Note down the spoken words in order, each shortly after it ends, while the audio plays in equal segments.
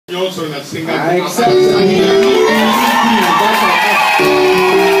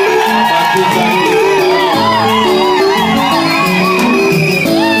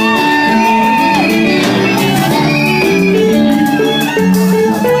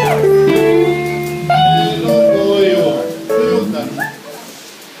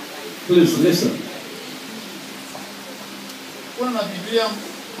Please listen.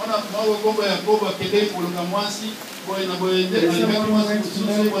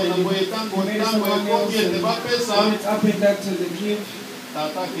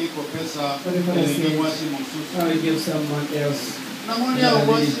 Give someone else.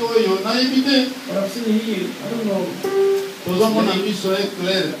 But I've seen here, I don't know. I want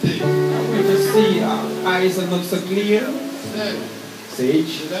to see eyes are not so clear.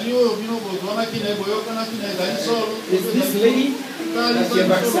 Sage. Is this lady that you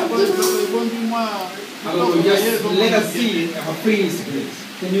have accepted? Just let us see her face, please.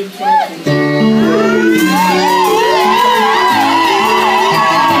 Can you try to...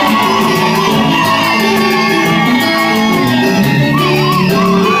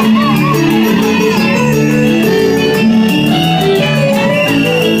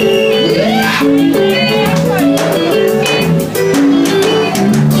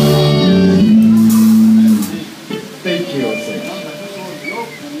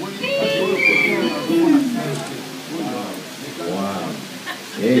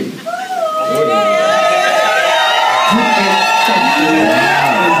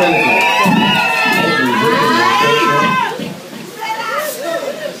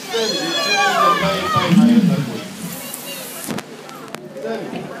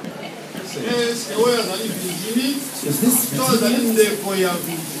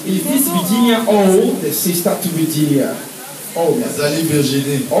 Is this Virginia or the sister to Virginia? Oh, Zali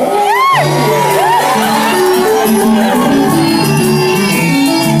Virginie. Oh!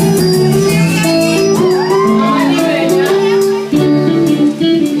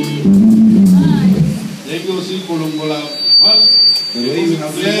 The way we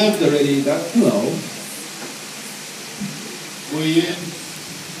have removed already that flow.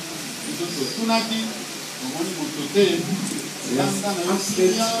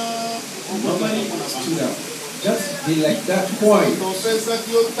 Nobody stood up. Just be like that quiet.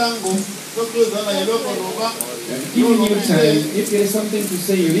 Giving you time. If there is something to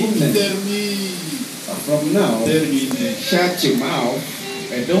say, you need it. From now, shut your mouth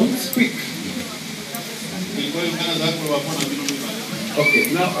and don't speak.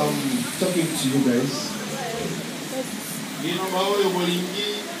 Okay, now I'm talking to you guys.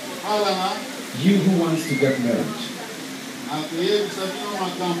 You who wants to get married. I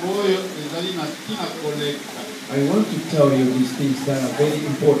want to tell you these things that are very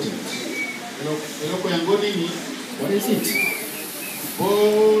important. What is it?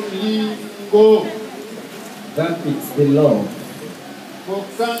 That it's the love.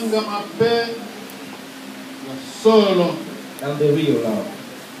 And the real love.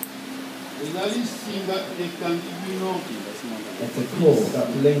 It's a core that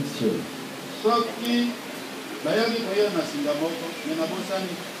links you. I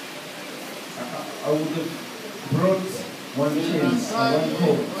would have brought one chain and one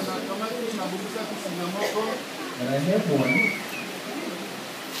coat. And I have one else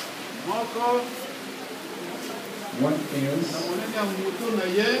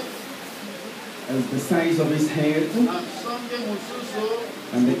as the size of his head,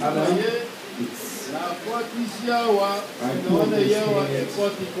 and the other it's I put this head,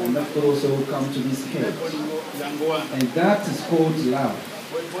 and that also will come to this head. And that is called love.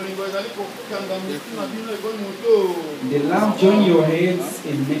 The love join your heads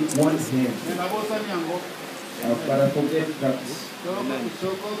and make one head. But I forget that.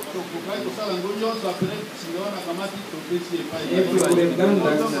 If you would have done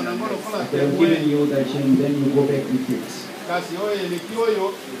that, they have given you that chain, then you go back with it.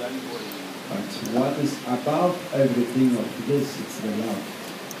 But what is above everything of this is the love.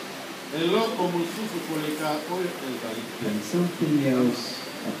 And something else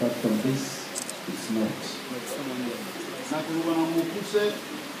apart from this is not.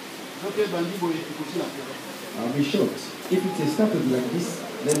 I'll be shocked. If it is started like this,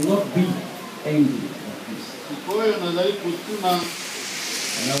 then not be angry like this.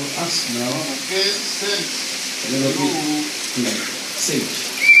 And I will ask now a little bit to Sage.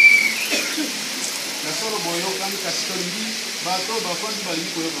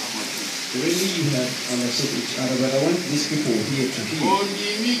 Really you have understood each other, but I want these people here to hear.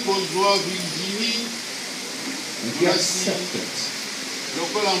 If you accept it, to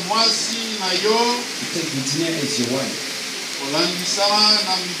take Virginia as your wife.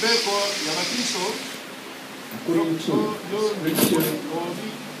 According to scripture,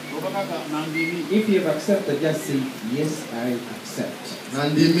 if you have accepted, just say, yes, I accept.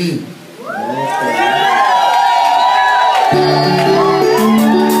 Nandimi.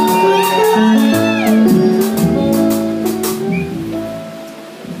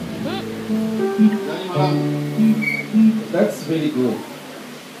 That's very good.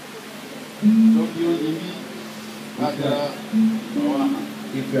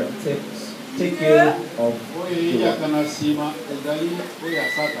 If you have take care of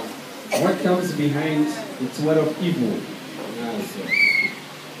what comes behind its word of evil.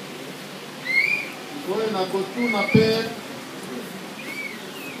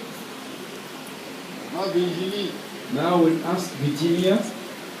 Now we'll ask Virginia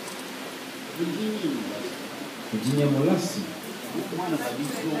Molasi.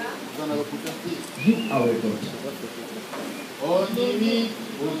 You are a daughter.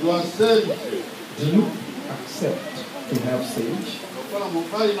 Do you accept to have sage?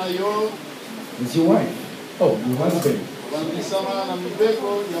 Is your wife? Oh, your husband.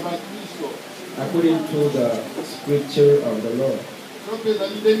 According to the scripture of the Lord.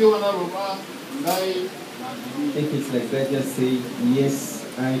 If it's like that, just say, yes,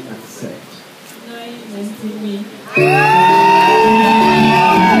 I accept.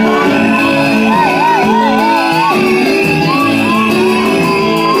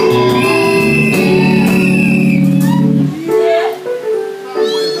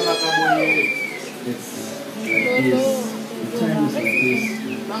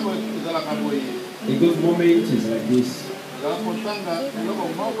 A good moment is like this.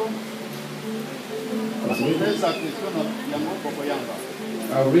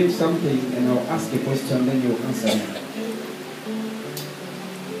 I'll read something and I'll ask a question, then you'll answer me.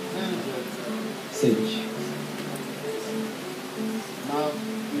 Sage.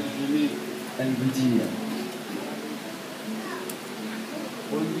 And Virginia.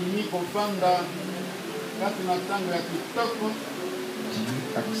 Do you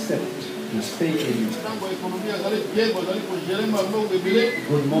accept to stay in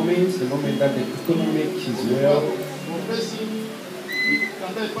good moments, the moment that the economic is well,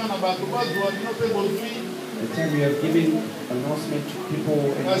 the time you have given announcement to people,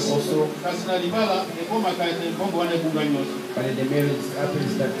 and also but in the marriage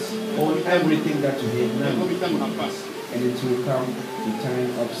happens that everything that you have done, and it will come the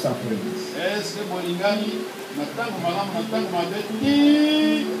time of sufferings.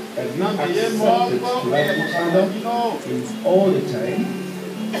 Have you accepted to love each other in all the time?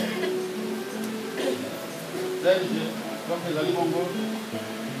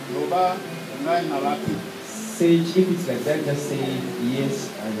 Sage, if it's like that, just say, yes,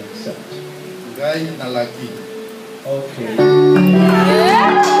 I accept. Okay.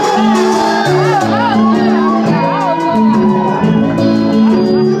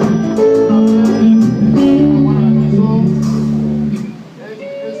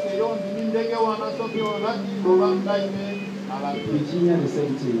 Virginia, the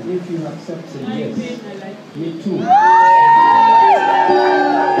same thing. If you accept, say yes. Me too.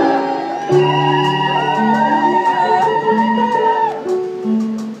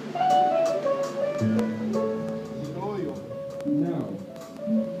 Now,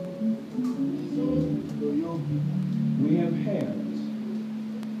 we have heard,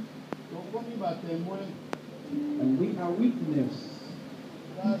 and we are witness.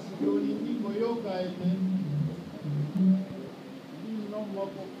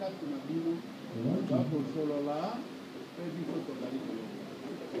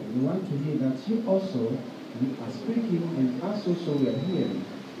 We want to hear that you also we are speaking and us also we are hearing.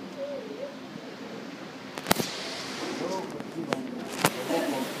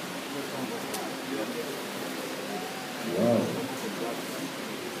 Wow.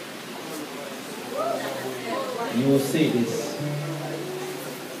 You will say this.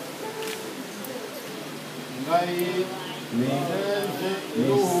 May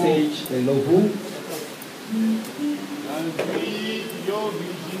sage Elohu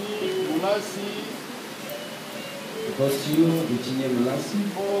because you, Virginia Mulasi,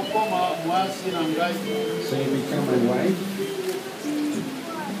 so you become my wife.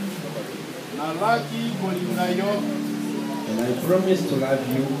 And I promise to love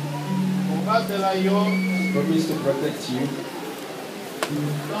you. Promise to protect you.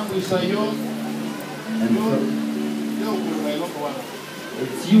 And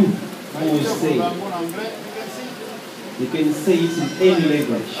it's you who will say. You can say it in any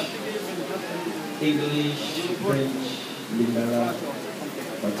language. English, French, Libala,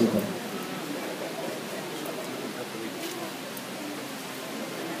 whatever.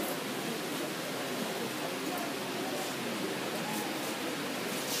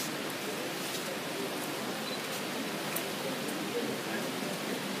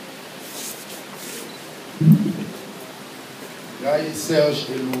 Serge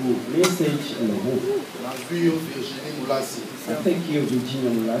Elouou. Message in the book. Virginie Moulassi. I think you,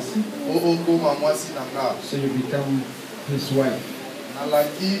 Virginie Moulassi. So you become his wife.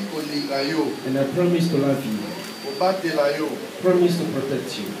 And I promise to love you. Promise to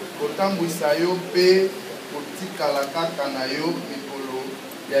protect you. Promise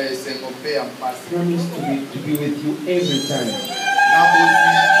to be with you every time.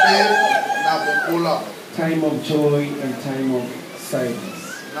 Time of joy and time of silence.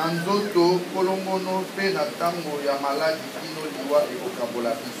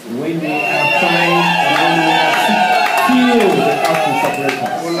 When we are fine and when we are sick, fear the earth will separate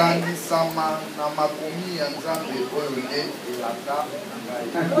us.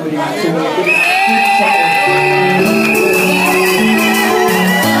 According to the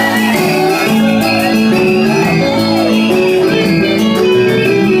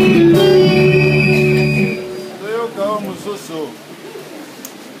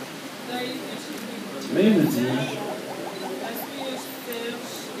Melody,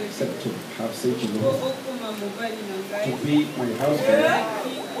 except to have said you know, to be my husband,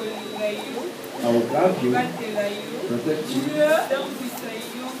 I will love you, protect you,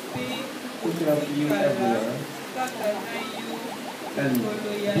 take care of you everywhere, and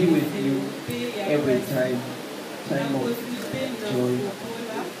be with you every time of joy.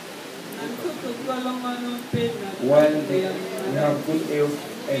 While we have good health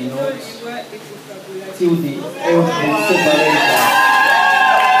and not till the health will separate us.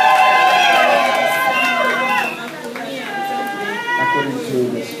 According to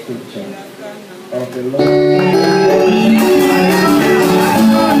the scripture of the Lord.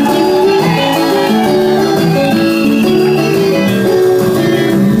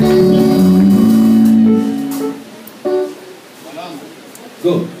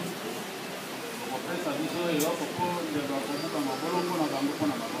 Go.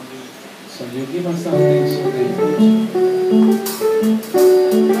 So you give us something so they put.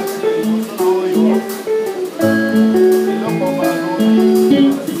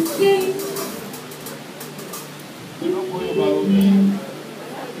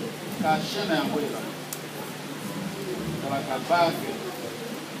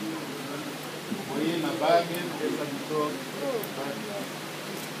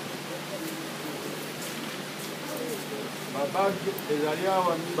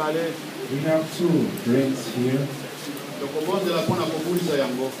 We have two drinks here. We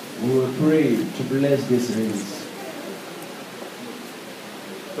will pray to bless these rings.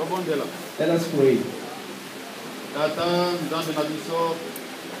 Let us pray.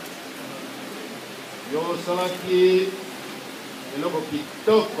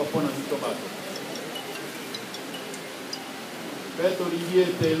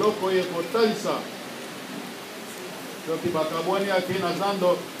 Soki bakabwani ake na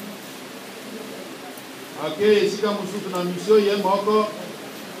zando ake esika mususu na misio ye moko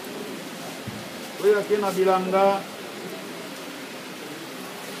oyo ake na bilanga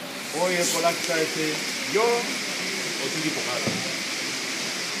oyo ekolakisa ete yo otiki kokala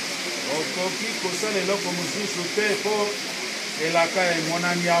okoki kosala eloko mosusu te po elaka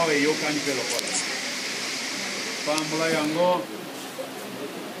emonani awo eyokani mpe lokola pambola yango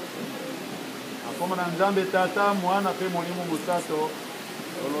Komana Nzambe Tata mwana pe molimo musato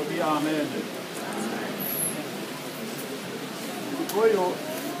olobi amen. Koyo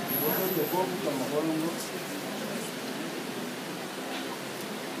ozo ko kama bolongo.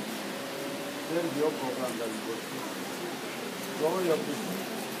 Sergio propaganda libo. Koyo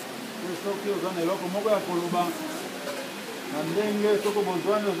questo che usano loko moko ya koluba. Ndenge toko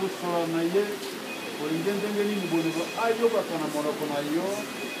bozwana zo sola na ye. Olingende ni bono ayo bakana monoko na yo.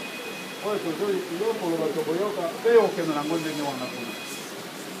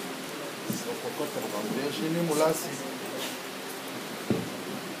 Virginie Moulassi.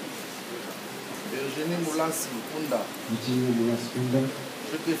 Virginie Moulassi, Unda.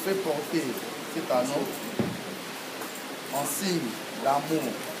 Je te fais porter cet anneau en signe d'amour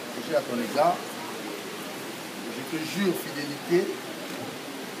que j'ai à ton égard. Je te jure fidélité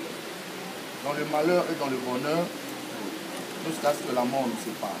dans le malheur et dans le bonheur jusqu'à ce que la mort nous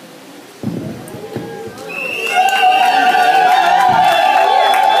sépare.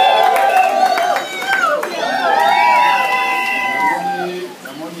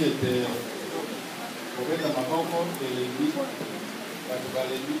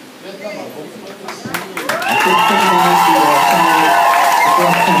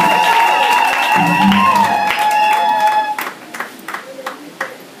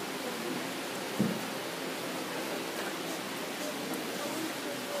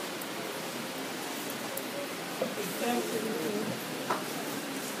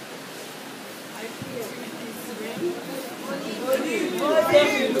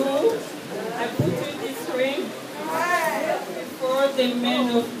 I put you this ring before the men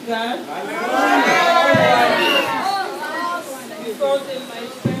of God, before my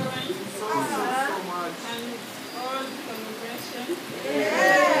parents, and all the congregation.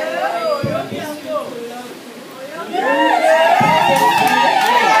 I promise you to love you.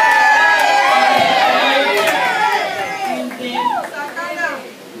 In the bad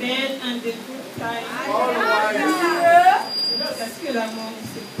and the good time. Parce que l'amour,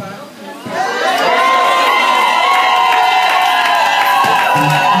 c'est pas.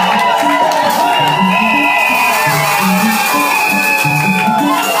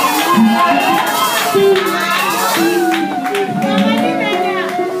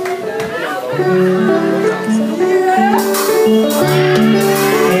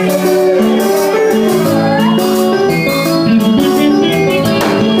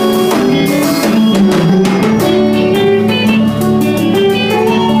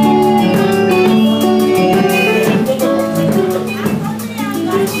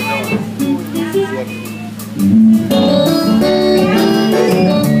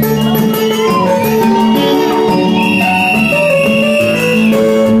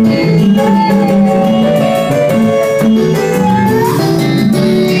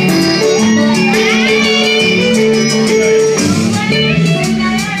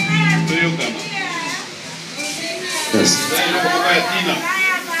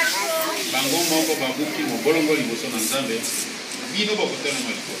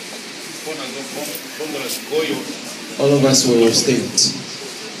 All of us will stand.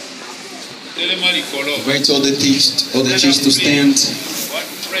 Invite all the chiefs to stand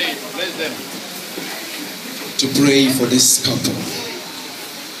to pray for this couple.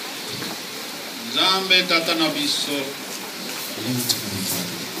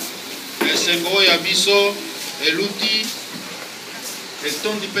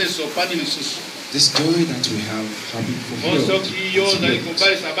 This joy that we have been fulfilled.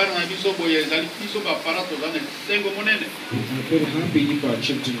 We are very happy if our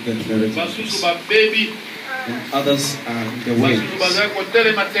children get married. And others are in the way.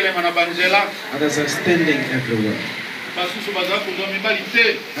 Others are standing everywhere.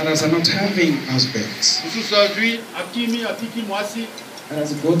 Others are not having husbands.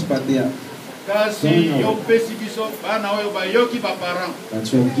 Others got but they are that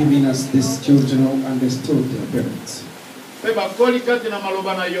you have given us these children who understood their parents. And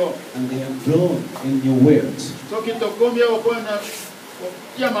they have grown in your words.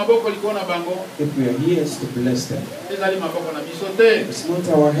 If we are here to bless them, it's not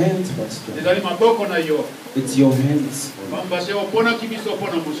our hands but it's your hands.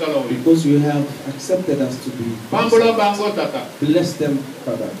 Because you have accepted us to be blessed. Bless them,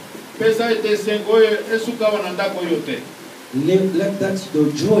 Father. Let that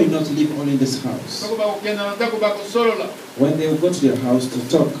the joy not live only in this house. When they go to their house to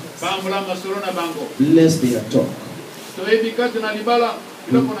talk, bless their talk.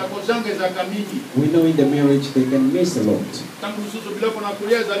 We know in the marriage they can miss a lot.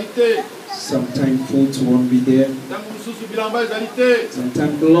 Sometimes food won't be there.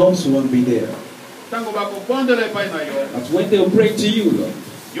 Sometimes gloves won't be there. But when they pray to you, Lord,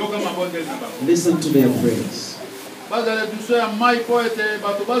 listen to their prayers. Father,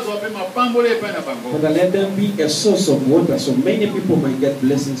 let them be a source of water so many people might get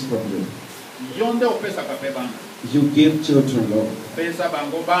blessings from you. You give children, Lord.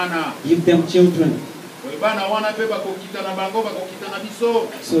 Give them children.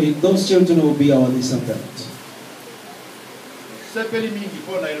 So those children will be our descendants.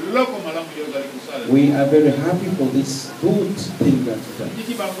 We are very happy for this good thing that you've done.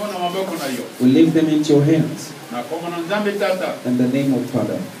 We leave them into your hands. In the name of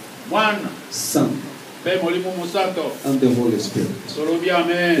Father, Son, and the Holy Spirit.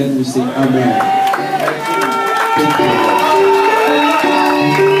 Then we say Amen. Thank you.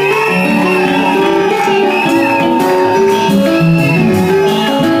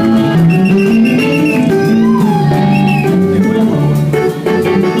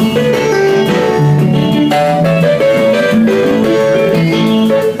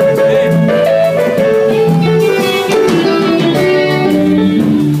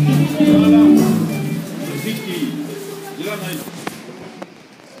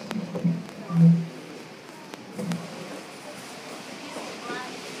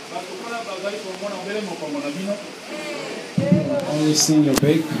 Only sing your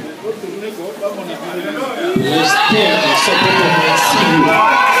bake. We're scared so people might see you.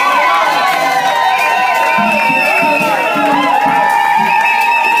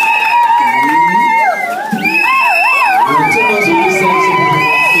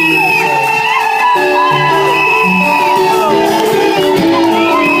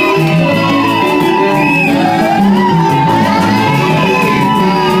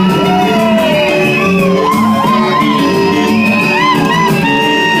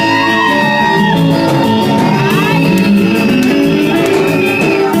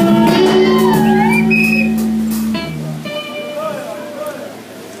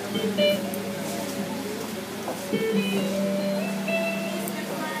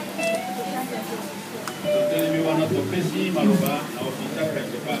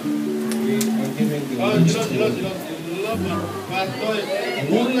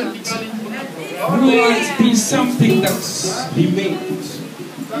 Won't be something that's remained.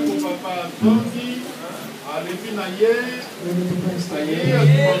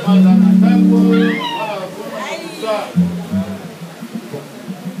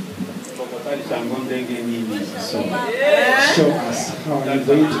 So, show us how you're going to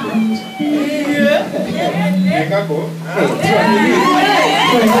do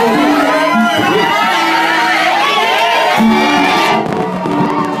it.